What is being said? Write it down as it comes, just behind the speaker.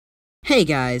Hey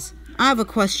guys, I have a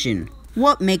question.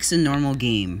 What makes a normal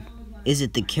game? Is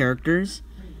it the characters,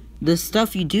 the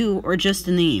stuff you do, or just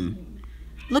the name?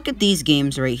 Look at these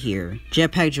games right here.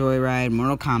 Jetpack Joyride,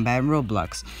 Mortal Kombat, and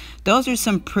Roblox. Those are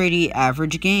some pretty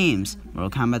average games. Mortal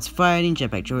Kombat's fighting,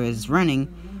 Jetpack Joyride is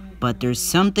running, but there's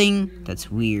something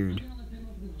that's weird.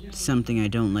 Something I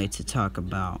don't like to talk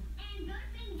about.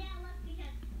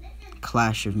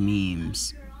 Clash of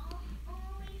Memes.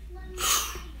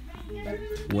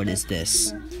 What is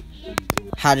this?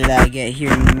 How did I get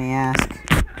here, you may ask?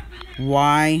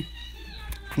 Why?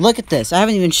 Look at this. I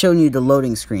haven't even shown you the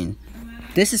loading screen.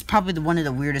 This is probably one of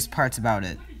the weirdest parts about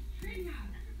it.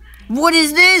 What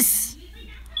is this?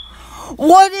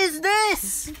 What is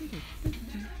this?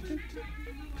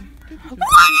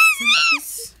 What is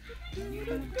this?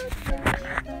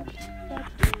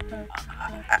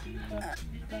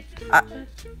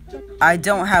 I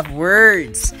don't have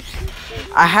words.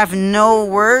 I have no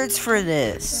words for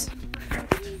this.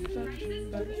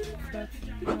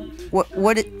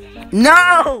 What it...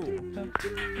 No!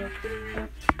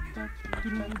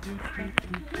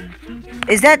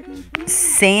 Is that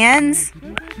Sans?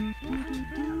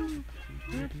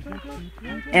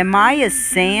 Am I a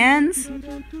Sans?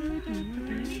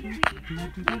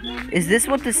 Is this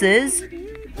what this is?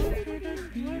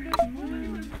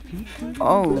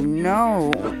 Oh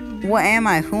no. What am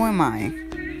I? Who am I?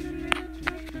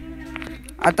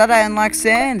 I thought I unlocked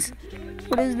Sans.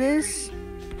 What is this?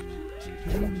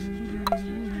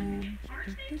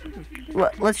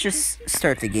 Let's just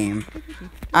start the game.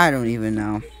 I don't even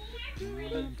know.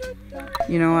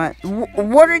 You know what?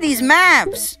 What are these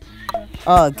maps?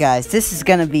 Oh, guys, this is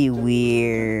gonna be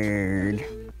weird.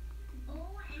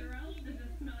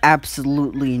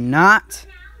 Absolutely not.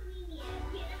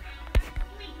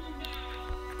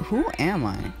 Who am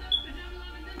I?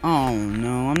 Oh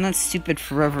no, I'm that stupid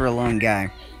Forever Alone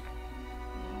guy.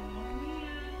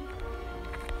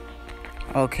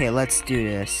 Okay, let's do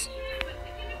this.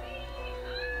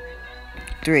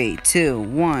 3, 2,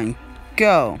 1,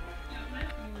 go.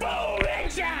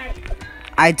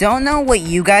 I don't know what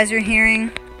you guys are hearing,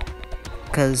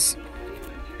 because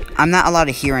I'm not allowed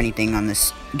to hear anything on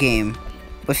this game.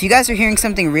 But if you guys are hearing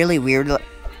something really weird,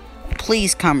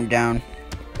 please comment down.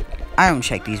 I don't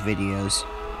check these videos.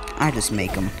 I just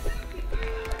make them.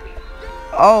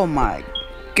 Oh my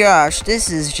gosh, this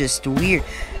is just weird.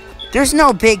 There's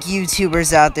no big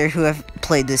YouTubers out there who have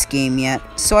played this game yet,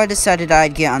 so I decided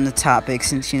I'd get on the topic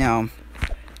since, you know,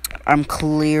 I'm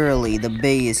clearly the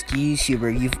biggest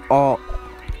YouTuber you've all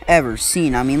ever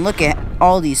seen. I mean, look at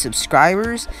all these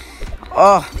subscribers.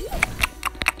 Oh,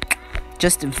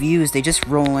 just the views, they just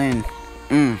roll in.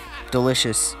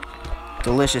 Delicious.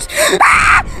 Delicious.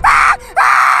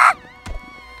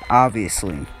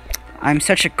 Obviously. I'm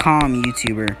such a calm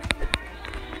YouTuber.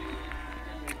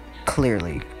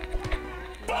 Clearly.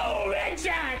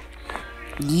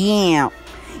 Yeah.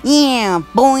 Yeah,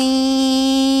 boy.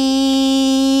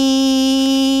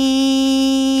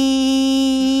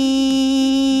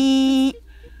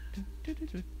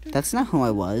 That's not who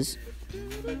I was.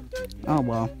 Oh,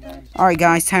 well. Alright,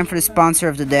 guys, time for the sponsor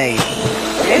of the day.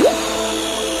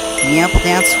 Yep,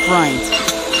 that's right.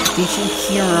 Did you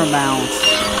hear about...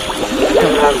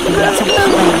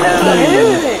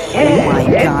 Oh my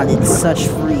god, it's such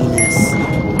freeness.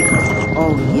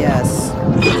 Oh yes.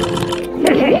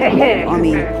 I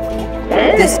mean,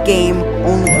 this game,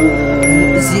 only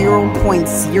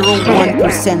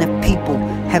 0.01% of people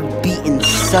have beaten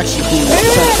such a game.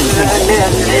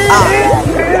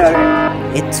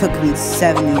 It took me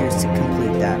 7 years to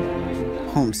complete that.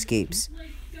 Homescapes.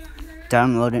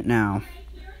 Download it now.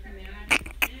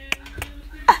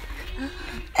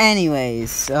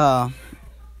 Anyways, no.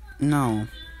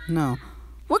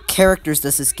 What characters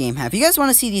does this game have? You guys want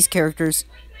to see these characters?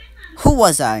 Who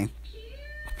was I?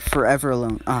 Forever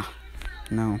Alone.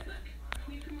 No.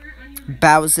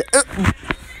 Bowser.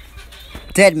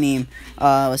 Dead meme.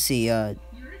 Let's see,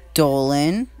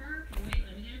 Dolan.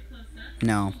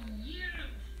 No.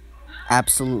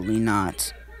 Absolutely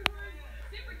not.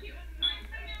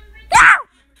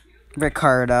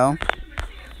 Ricardo.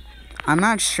 I'm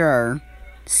not sure.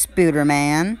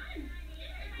 Spooderman.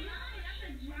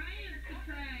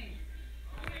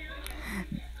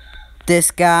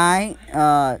 This guy,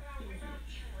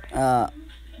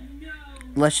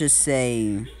 let's just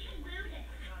say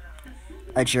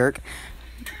a jerk.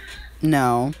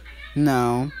 No.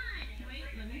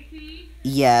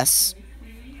 Yes.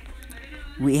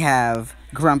 We have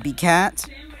Grumpy Cat.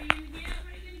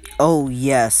 Oh,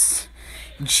 yes.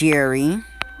 Jerry.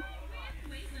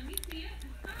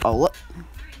 Oh, look.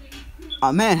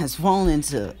 A man has fallen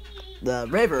into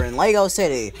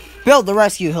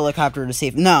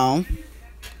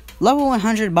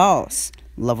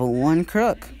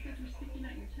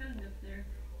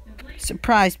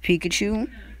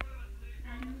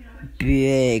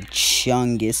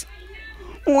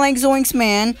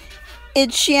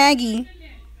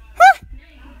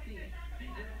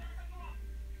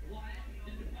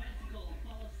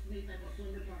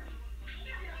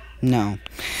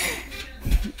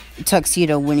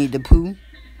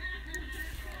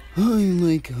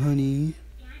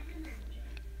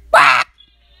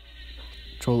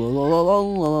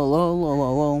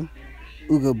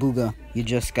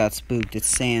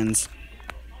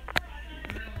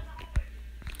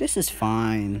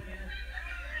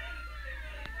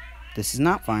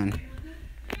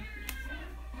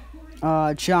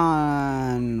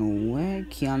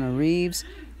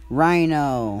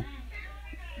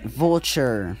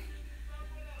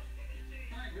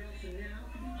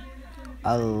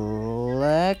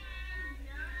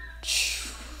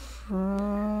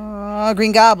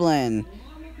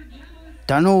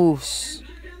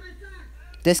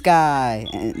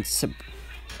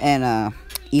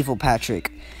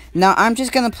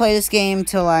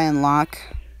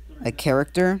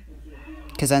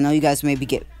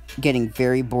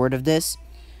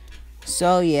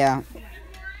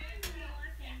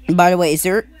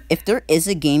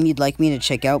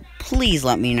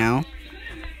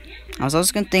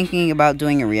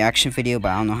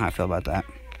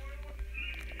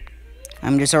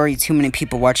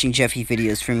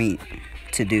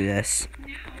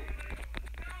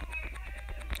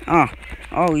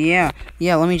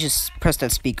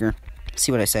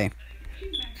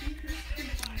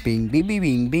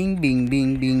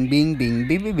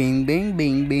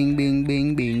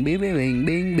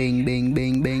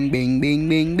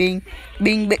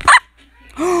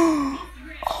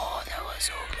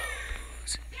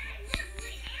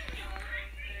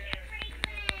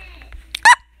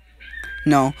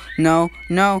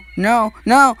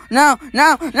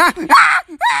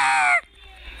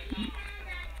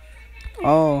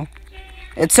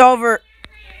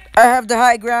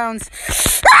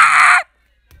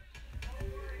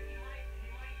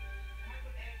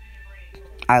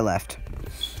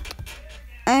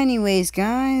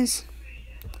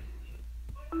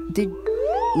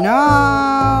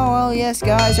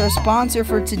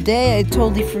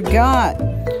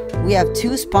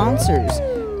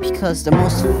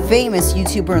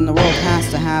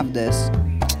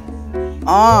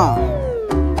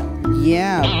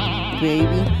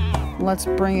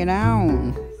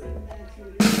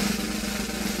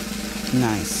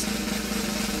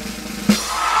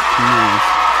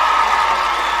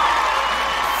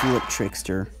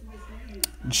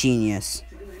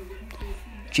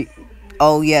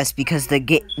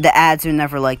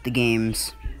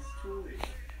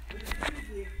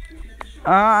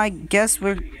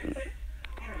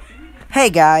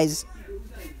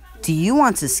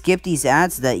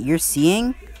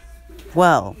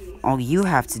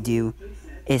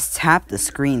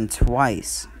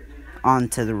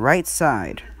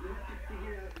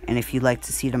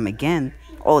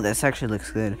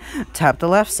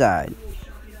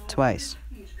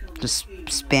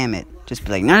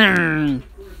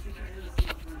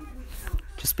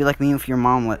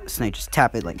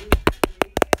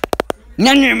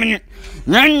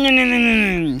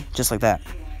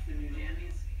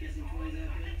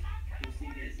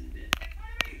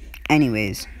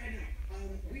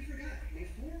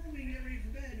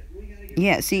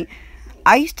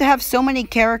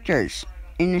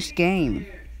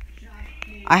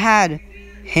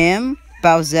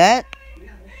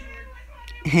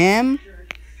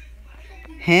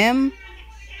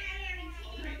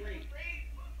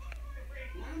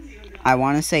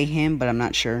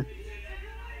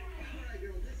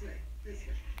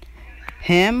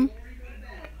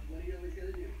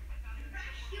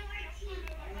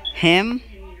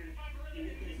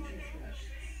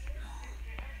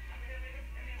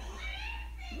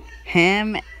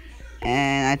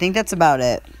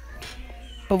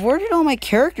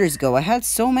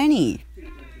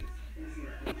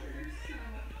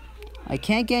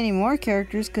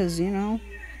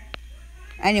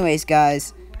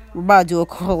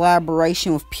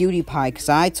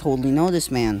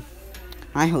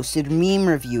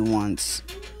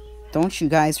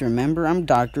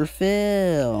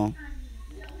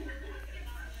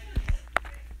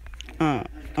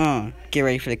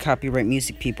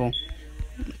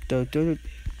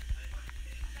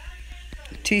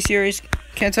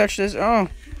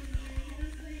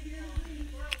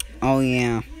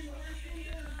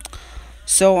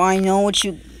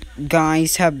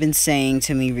guys have been saying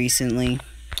to me recently.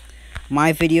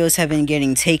 My videos have been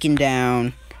getting taken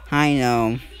down. I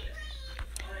know.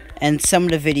 And some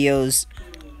of the videos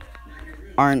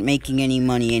aren't making any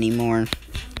money anymore.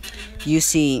 You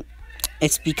see,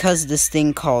 it's because of this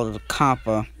thing called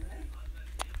COPPA,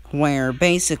 where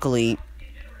basically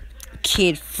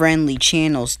kid-friendly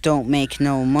channels don't make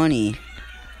no money.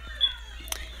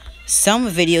 Some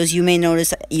videos you may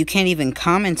notice you can't even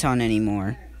comment on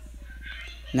anymore.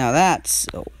 Now that's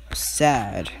so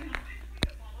sad.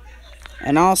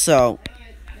 And also,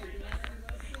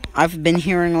 I've been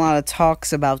hearing a lot of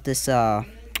talks about this,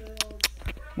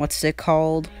 what's it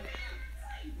called?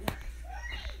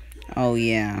 Oh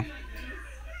yeah.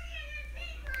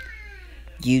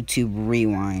 YouTube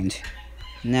Rewind.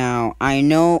 Now, I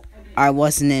know I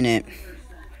wasn't in it,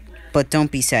 but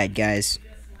don't be sad, guys.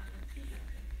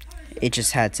 It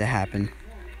just had to happen.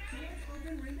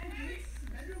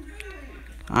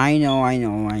 I know.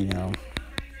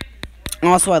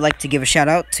 Also, I'd like to give a shout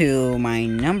out to my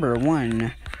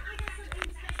 #1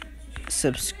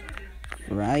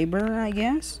 subscriber, I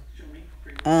guess?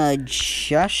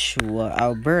 Joshua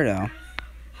Alberto.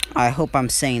 I hope I'm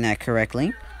saying that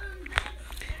correctly.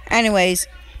 Anyways,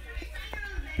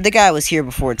 the guy was here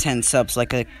before 10 subs,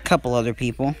 like a couple other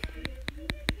people.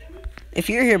 If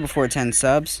you're here before 10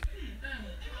 subs,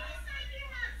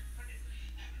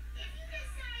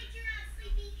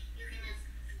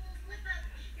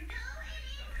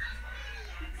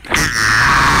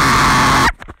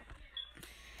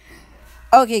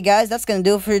 okay, guys, that's gonna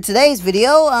do it for today's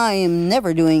video. I am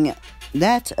never doing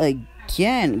that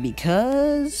again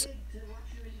because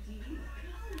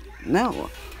no.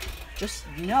 Just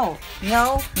no.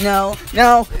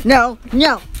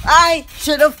 I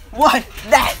should have won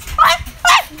that.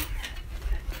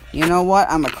 You know what?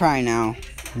 I'm gonna cry now.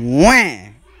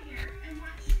 When?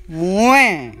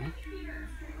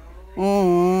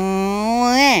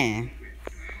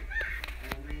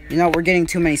 You know, we're getting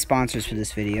too many sponsors for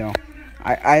this video.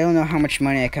 I don't know how much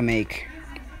money I can make.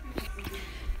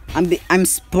 I'm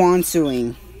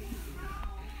sponsoring.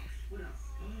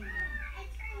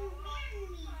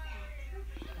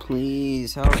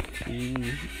 Please help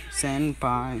me,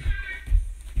 senpai.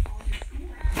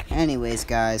 Anyways,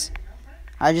 guys,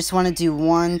 I just want to do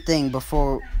one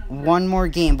more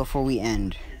game before we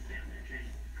end.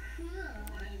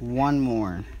 One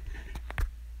more.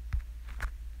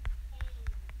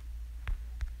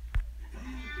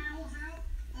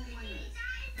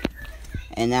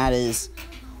 And that is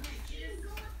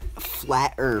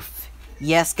Flat Earth.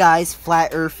 Yes, guys,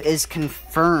 Flat Earth is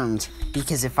confirmed.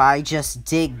 Because if I just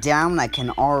dig down, I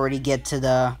can already get to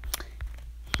the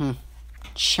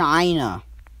China.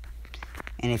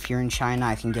 And if you're in China,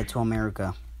 I can get to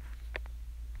America.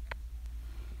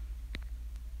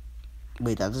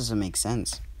 Wait, that doesn't make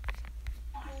sense.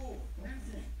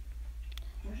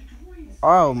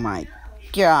 Oh my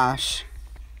gosh.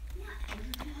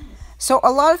 So,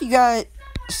 a lot of you guys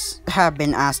have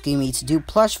been asking me to do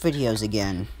plush videos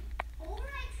again.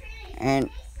 And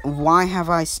why have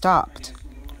I stopped?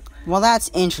 Well, that's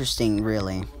interesting,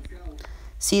 really.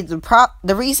 See,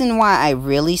 the reason why I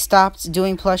really stopped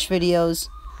doing plush videos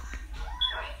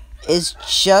is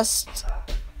just,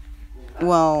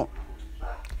 well,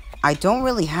 I don't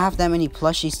really have that many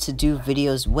plushies to do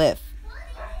videos with.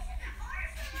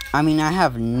 I mean, I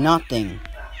have nothing.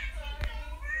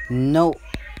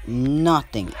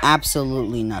 Nothing.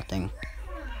 Absolutely nothing.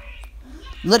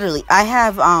 Literally, I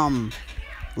have,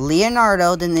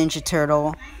 Leonardo the Ninja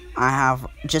Turtle. I have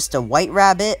just a White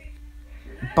Rabbit,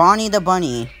 Bonnie the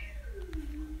Bunny,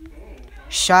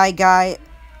 Shy Guy,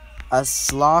 a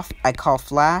Sloth I call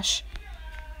Flash,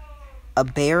 a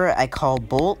Bear I call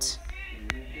Bolt,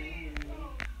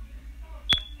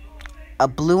 a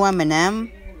Blue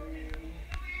M&M,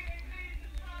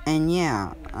 and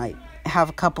yeah, I have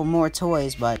a couple more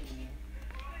toys, but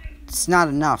it's not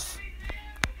enough.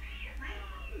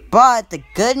 But the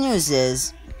good news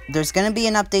is, there's going to be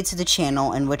an update to the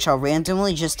channel in which I'll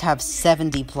randomly just have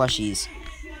 70 plushies.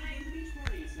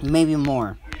 Maybe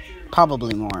more.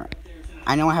 Probably more.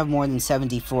 I know I have more than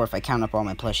 74 if I count up all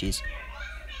my plushies.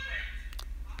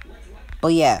 But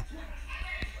yeah.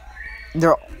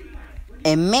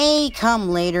 It may come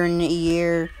later in the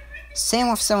year. Same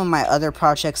with some of my other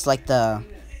projects like the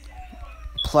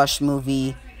plush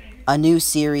movie. A new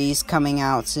series coming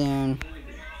out soon.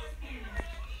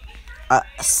 A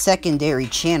secondary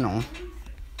channel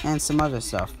and some other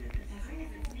stuff.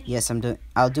 Yes,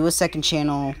 I'll do a second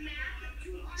channel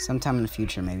sometime in the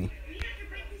future, maybe.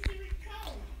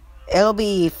 It'll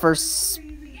be first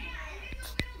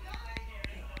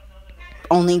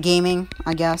only gaming,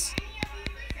 I guess.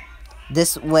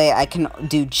 This way I can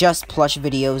do just plush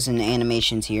videos and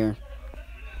animations here.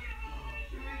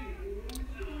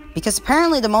 Because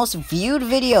apparently the most viewed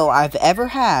video I've ever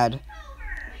had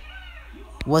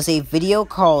was a video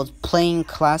called Playing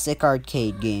Classic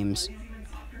Arcade Games.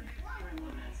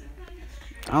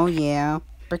 Oh yeah,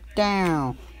 break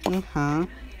down.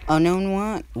 Unknown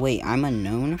what? Wait, I'm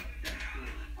unknown?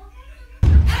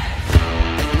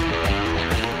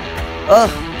 Ugh,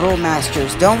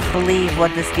 Bullmasters, don't believe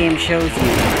what this game shows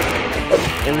you.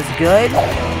 It was good,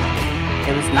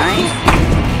 it was nice,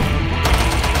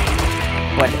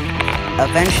 but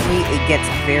eventually it gets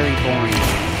very boring.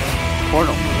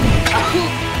 Portal.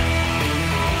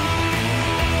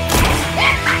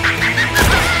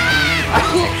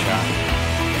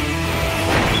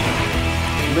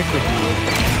 Liquid mode.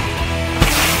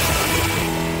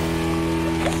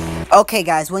 Okay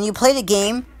guys, when you play the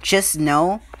game, just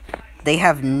know they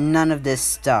have none of this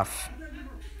stuff.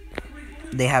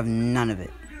 They have none of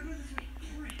it.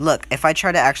 Look, if I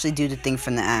try to actually do the thing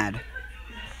from the ad,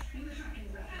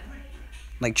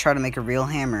 like try to make a real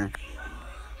hammer.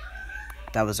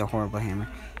 That was a horrible hammer.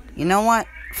 You know what?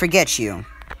 Forget you.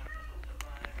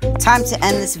 Time to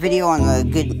end this video on a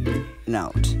good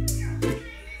note.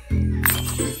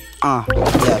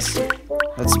 Yes.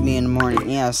 That's me in the morning.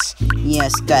 Yes.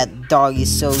 Yes, that dog is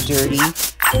so dirty.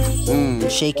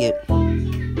 Shake it.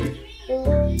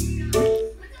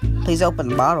 Please open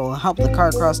the bottle and help the car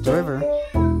across the river.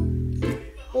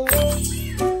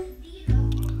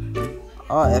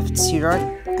 Oh, if it's too dark,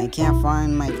 I can't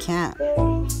find my cat.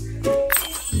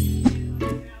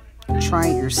 Try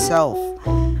it yourself.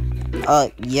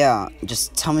 Yeah,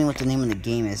 just tell me what the name of the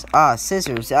game is.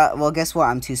 Scissors. Well, guess what?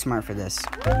 I'm too smart for this.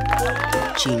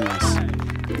 Genius.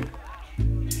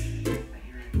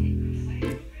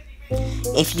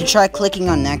 If you try clicking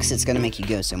on next, it's gonna make you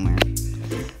go somewhere.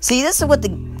 See, this is what the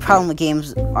problem with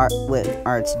games are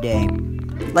today.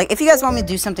 Like, if you guys want me to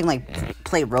do something like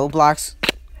play Roblox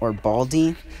or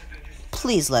Baldi,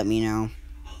 please let me know.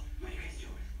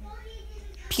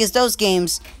 Because those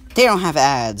games, they don't have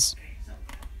ads.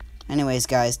 Anyways,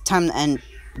 guys, time to end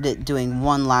doing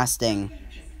one last thing.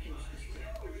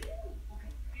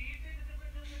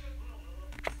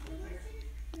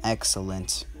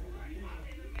 Excellent.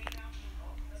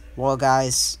 Well,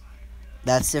 guys,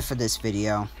 that's it for this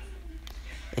video.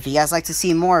 If you guys like to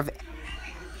see more of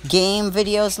game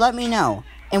videos, let me know.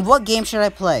 And what game should I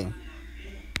play?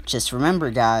 Just remember,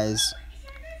 guys,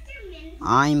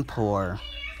 I'm poor.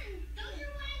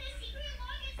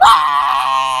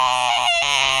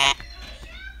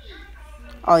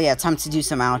 Oh yeah, time to do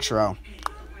some outro.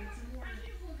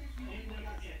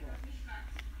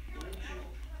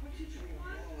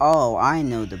 Oh, I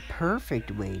know the perfect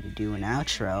way to do an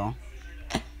outro.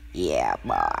 Yeah,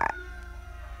 boy.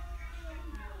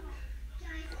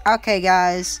 Okay,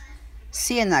 guys.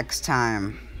 See you next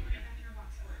time.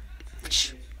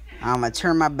 I'm gonna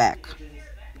turn my back.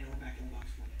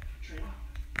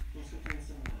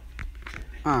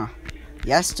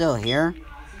 Yeah, still here.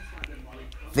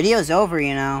 Video's over,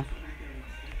 you know.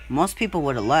 Most people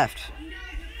would have left.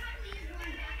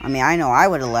 I mean, I know I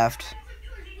would have left.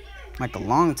 Like a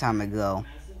long time ago.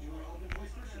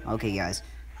 Okay, guys.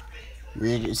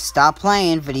 Stop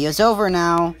playing. Video's over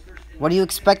now. What are you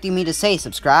expecting me to say?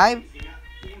 Subscribe?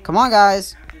 Come on,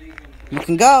 guys. You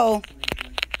can go.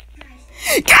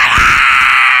 Get out!